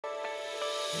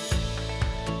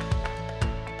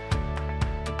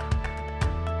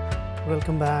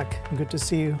Welcome back. Good to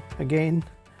see you again.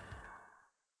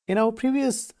 In our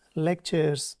previous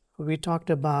lectures, we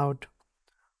talked about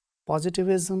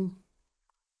positivism,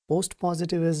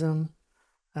 post-positivism,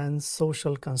 and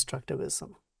social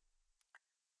constructivism.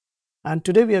 And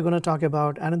today we are going to talk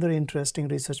about another interesting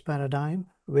research paradigm,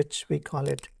 which we call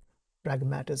it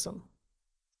pragmatism.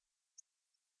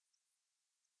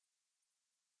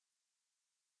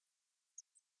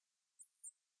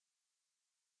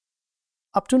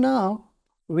 Up to now,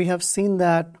 we have seen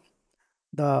that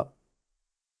the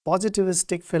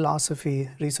positivistic philosophy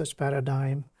research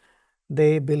paradigm,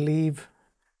 they believe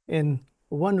in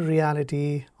one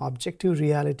reality, objective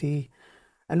reality,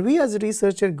 and we as a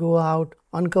researcher go out,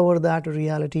 uncover that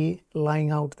reality lying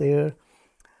out there,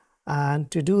 and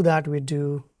to do that we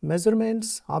do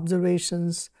measurements,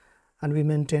 observations, and we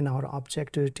maintain our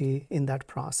objectivity in that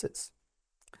process.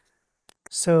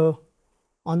 So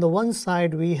on the one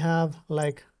side we have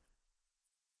like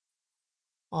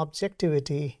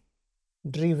objectivity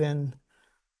driven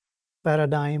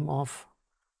paradigm of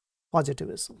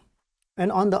positivism,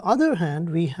 and on the other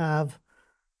hand we have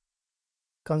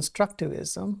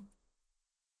constructivism,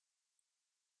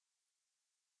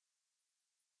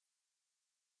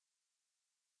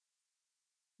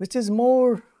 which is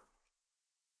more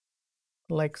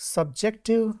like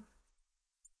subjective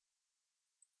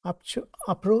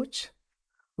approach,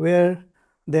 where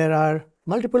there are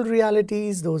multiple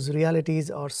realities. Those realities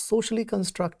are socially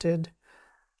constructed,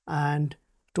 and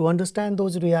to understand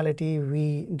those realities,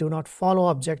 we do not follow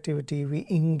objectivity. We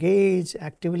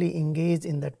actively engage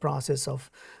in that process of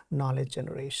knowledge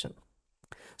generation.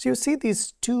 So you see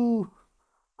these two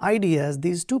ideas,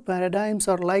 these two paradigms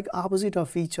are like opposite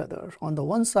of each other. On the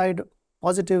one side,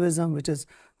 positivism, which is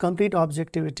complete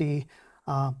objectivity,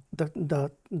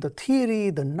 the theory,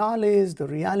 the knowledge, the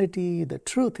reality, the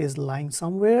truth is lying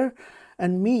somewhere,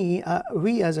 and we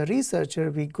as a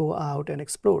researcher, we go out and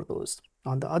explore those.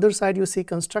 On the other side, you see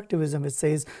constructivism, which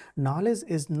says knowledge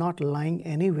is not lying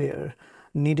anywhere,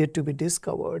 needed to be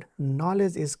discovered.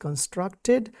 Knowledge is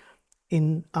constructed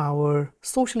in our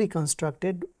socially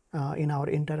constructed in our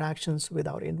interactions with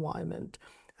our environment,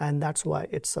 and that's why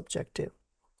it's subjective.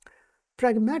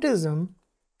 Pragmatism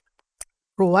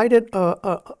provided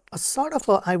a sort of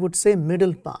a, I would say,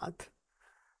 middle path.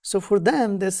 So for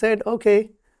them, they said,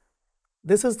 okay,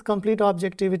 this is complete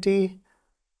objectivity,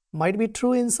 might be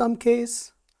true in some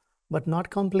case, but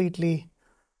not completely.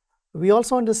 We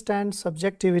also understand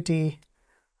subjectivity.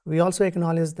 We also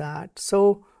acknowledge that.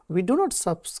 So we do not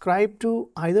subscribe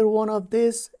to either one of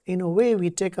these. In a way,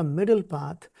 we take a middle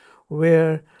path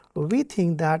where we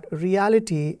think that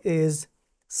reality is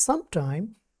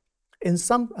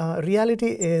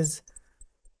reality is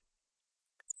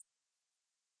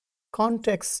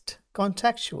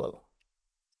contextual,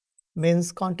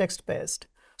 means context based.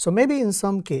 So maybe in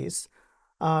some case,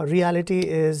 reality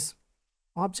is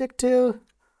objective,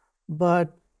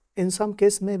 but in some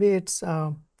case maybe it's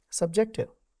subjective.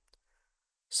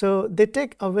 So they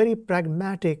take a very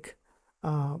pragmatic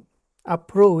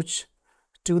approach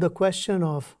to the question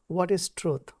of what is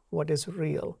truth, what is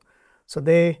real. So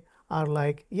they are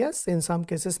like, yes, in some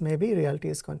cases maybe reality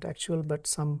is contextual,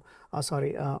 but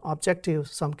objective,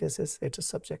 some cases it is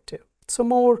subjective. So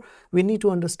more we need to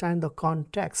understand the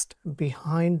context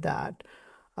behind that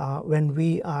when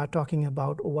we are talking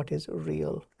about what is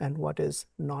real and what is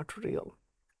not real.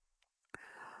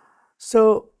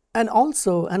 So, and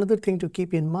also another thing to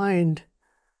keep in mind,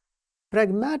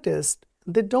 pragmatists,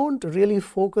 they don't really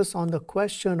focus on the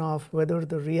question of whether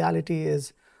the reality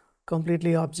is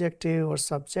completely objective or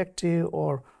subjective,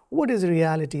 or what is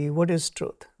reality, what is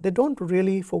truth. They don't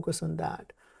really focus on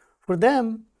that. For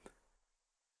them,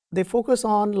 they focus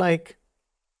on like,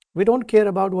 we don't care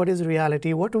about what is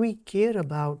reality. What we care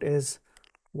about is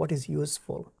what is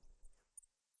useful.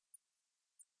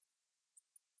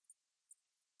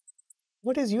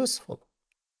 What is useful?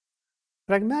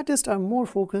 Pragmatists are more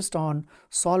focused on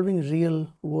solving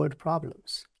real world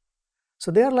problems.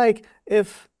 So they are like,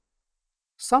 if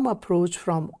some approach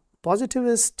from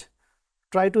positivist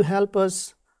try to help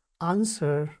us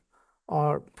answer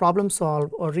or problem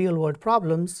solve or real world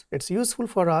problems, it's useful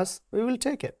for us, we will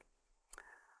take it.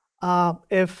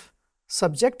 If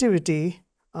subjectivity,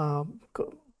 the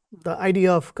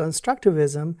idea of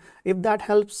constructivism, if that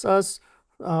helps us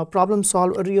problem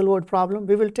solve a real world problem,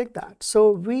 we will take that.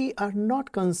 So we are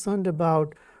not concerned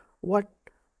about what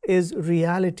is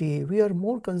reality, we are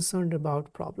more concerned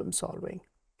about problem solving.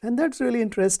 And that's really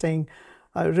interesting.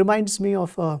 Reminds me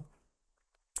of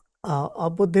a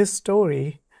Buddhist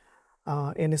story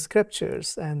in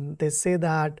scriptures, and they say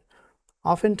that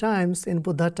oftentimes in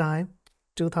Buddha time,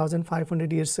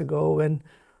 2,500 years ago, when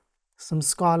some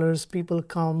scholars, people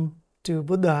come to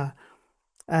Buddha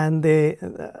and they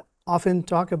often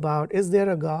talk about, is there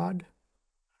a God?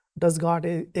 Does God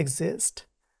exist?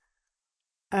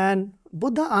 And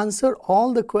Buddha answered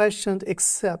all the questions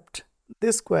except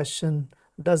this question,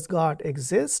 does God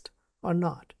exist or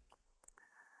not?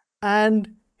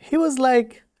 And he was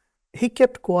like, he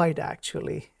kept quiet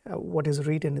actually, what is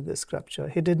written in the scripture.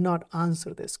 He did not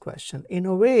answer this question. In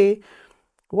a way,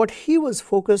 what he was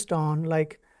focused on,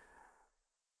 like,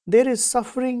 there is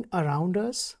suffering around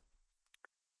us,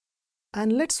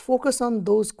 and let's focus on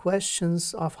those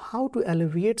questions of how to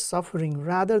alleviate suffering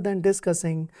rather than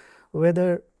discussing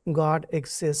whether God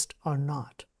exists or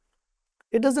not.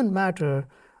 It doesn't matter.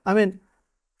 I mean,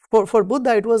 for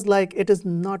Buddha, it was like, it is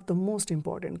not the most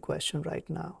important question right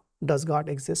now. Does God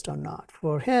exist or not?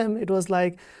 For him, it was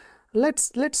like,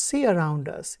 let's see around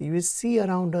us. You see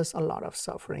around us a lot of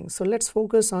suffering. So let's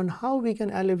focus on how we can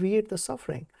alleviate the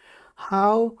suffering,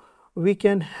 how we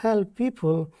can help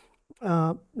people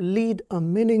lead a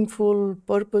meaningful,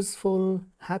 purposeful,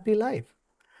 happy life.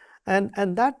 And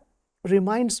that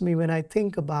reminds me when I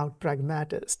think about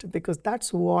pragmatist, because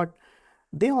that's what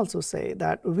they also say,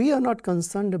 that we are not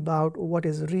concerned about what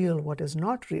is real, what is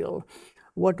not real.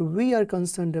 What we are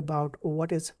concerned about,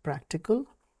 what is practical,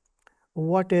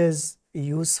 what is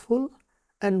useful,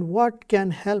 and what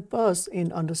can help us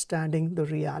in understanding the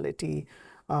reality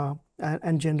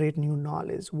and generate new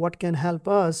knowledge. What can help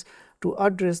us to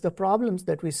address the problems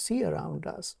that we see around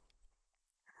us.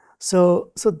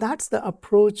 So that's the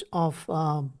approach of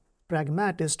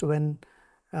pragmatist when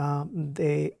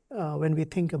we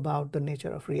think about the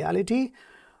nature of reality.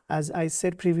 As I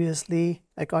said previously,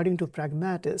 according to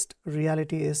pragmatist,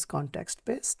 reality is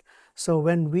context-based. So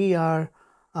when we are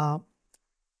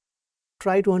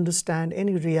try to understand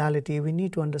any reality, we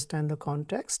need to understand the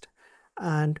context,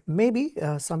 and maybe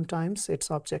sometimes it's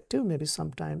objective, maybe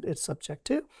sometimes it's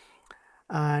subjective,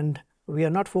 and we are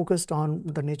not focused on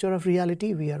the nature of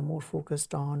reality. We are more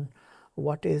focused on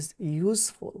what is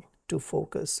useful to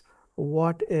focus,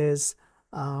 what is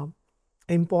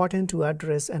important to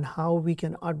address, and how we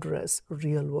can address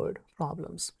real world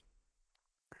problems.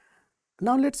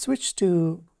 Now let's switch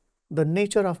to the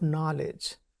nature of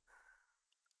knowledge.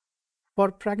 For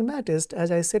pragmatists,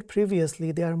 as I said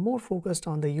previously, they are more focused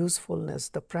on the usefulness,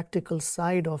 the practical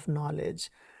side of knowledge.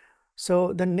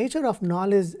 So the nature of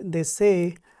knowledge, they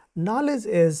say, knowledge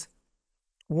is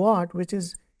what which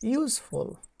is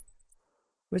useful,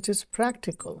 which is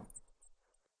practical,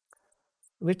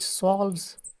 which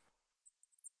solves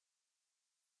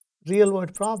real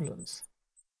world problems.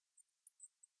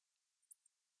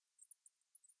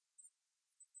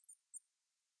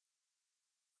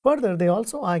 Further, they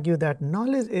also argue that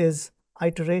knowledge is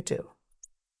iterative.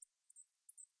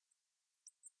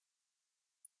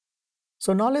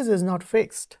 So knowledge is not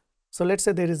fixed. So let's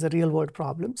say there is a real world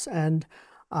problems, and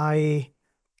I,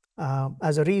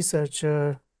 as a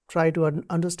researcher, try to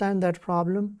understand that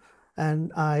problem,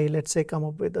 and I, let's say, come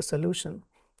up with a solution.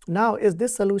 Now, is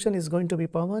this solution is going to be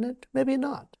permanent? Maybe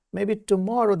not. Maybe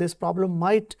tomorrow this problem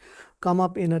might come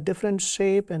up in a different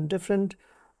shape and different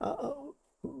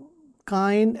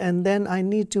kind, and then I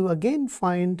need to again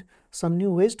find some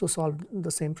new ways to solve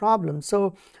the same problem.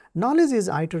 So knowledge is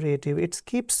iterative. It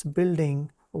keeps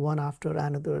building one after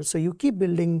another. So you keep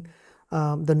building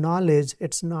the knowledge.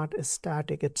 It's not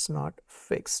static. It's not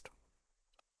fixed.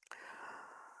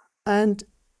 And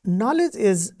knowledge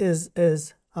is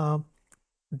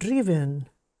driven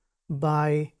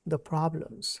by the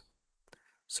problems.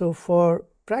 So for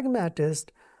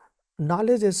pragmatist,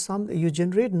 knowledge is you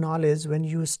generate knowledge when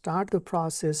you start the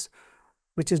process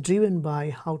which is driven by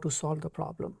how to solve the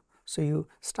problem. So you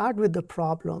start with the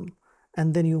problem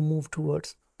and then you move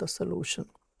towards the solution.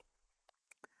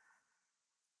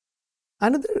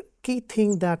 Another key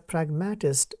thing that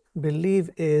pragmatists believe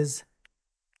is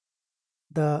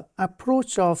the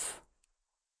approach of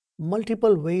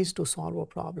multiple ways to solve a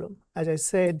problem. As I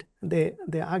said, they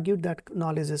argued that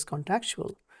knowledge is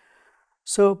contextual.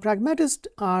 So pragmatists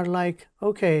are like,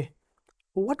 okay,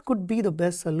 what could be the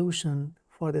best solution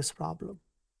for this problem?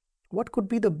 What could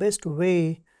be the best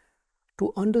way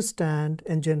to understand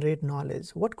and generate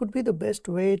knowledge? What could be the best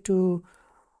way to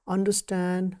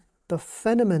understand the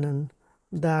phenomenon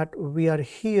that we are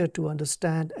here to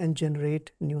understand and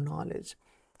generate new knowledge?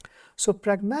 So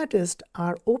pragmatists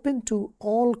are open to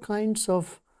all kinds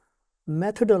of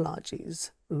methodologies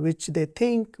which they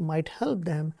think might help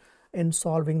them in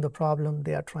solving the problem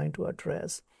they are trying to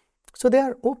address. So they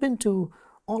are open to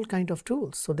all kinds of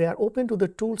tools. So they are open to the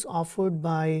tools offered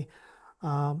by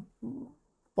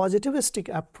positivistic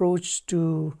approach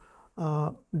to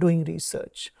doing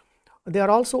research. They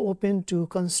are also open to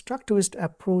constructivist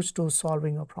approach to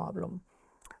solving a problem.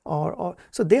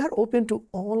 So they are open to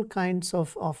all kinds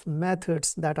of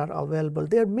methods that are available.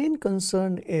 Their main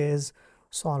concern is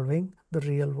solving the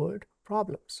real world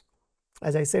problems.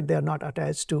 As I said, they are not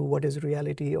attached to what is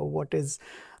reality or what is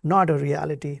not a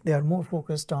reality. They are more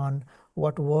focused on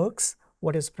what works,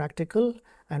 what is practical,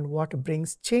 and what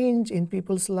brings change in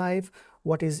people's life,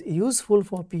 what is useful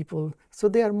for people. So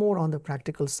they are more on the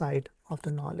practical side of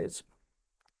the knowledge.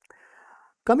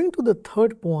 Coming to the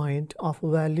third point of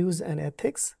values and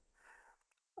ethics,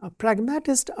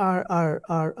 pragmatists are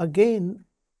again,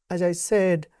 as I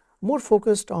said, more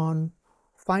focused on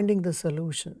finding the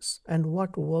solutions and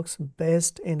what works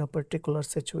best in a particular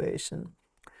situation.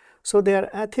 So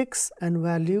their ethics and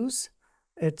values,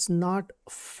 it's not a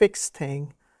fixed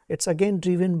thing. It's again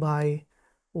driven by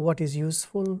what is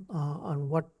useful and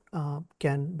what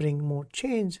can bring more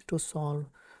change to solve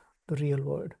the real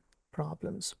world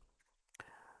problems.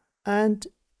 And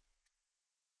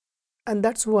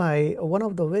that's why one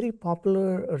of the very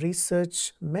popular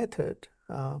research method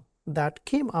that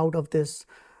came out of this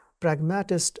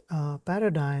pragmatist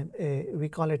paradigm, we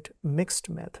call it mixed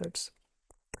methods.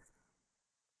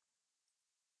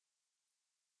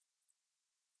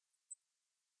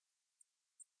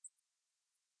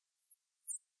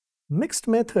 Mixed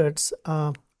methods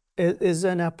is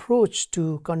an approach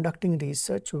to conducting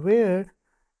research where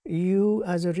you,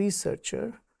 as a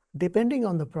researcher, depending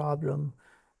on the problem,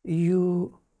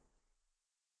 you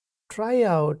try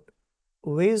out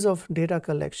ways of data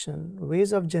collection,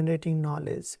 ways of generating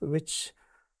knowledge, which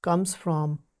comes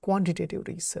from quantitative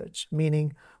research,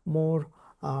 meaning more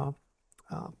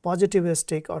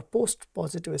positivistic or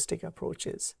post-positivistic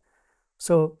approaches.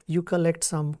 So you collect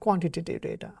some quantitative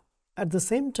data. At the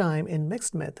same time, in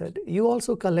mixed method, you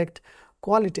also collect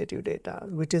qualitative data,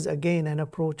 which is again an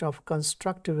approach of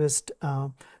constructivist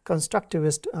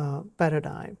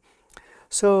paradigm.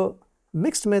 So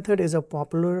mixed method is a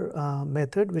popular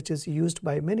method which is used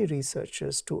by many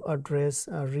researchers to address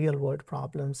real world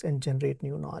problems and generate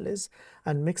new knowledge.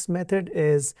 And mixed method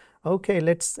is, okay,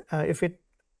 let's if it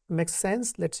makes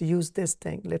sense, let's use this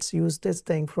thing, let's use this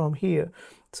thing from here.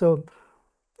 So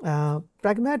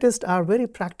pragmatists are very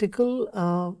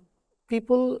practical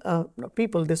people,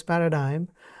 this paradigm,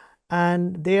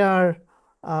 and they are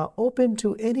open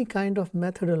to any kind of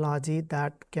methodology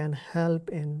that can help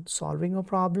in solving a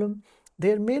problem.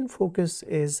 Their main focus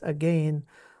is again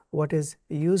what is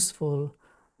useful,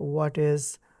 what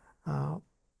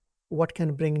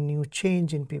can bring new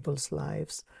change in people's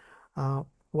lives,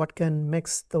 what can make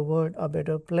the world a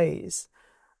better place,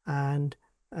 and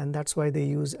that's why they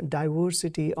use a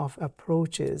diversity of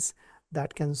approaches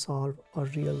that can solve a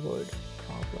real world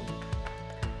problem.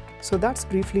 So that's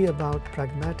briefly about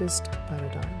pragmatist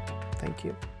paradigm. Thank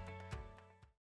you.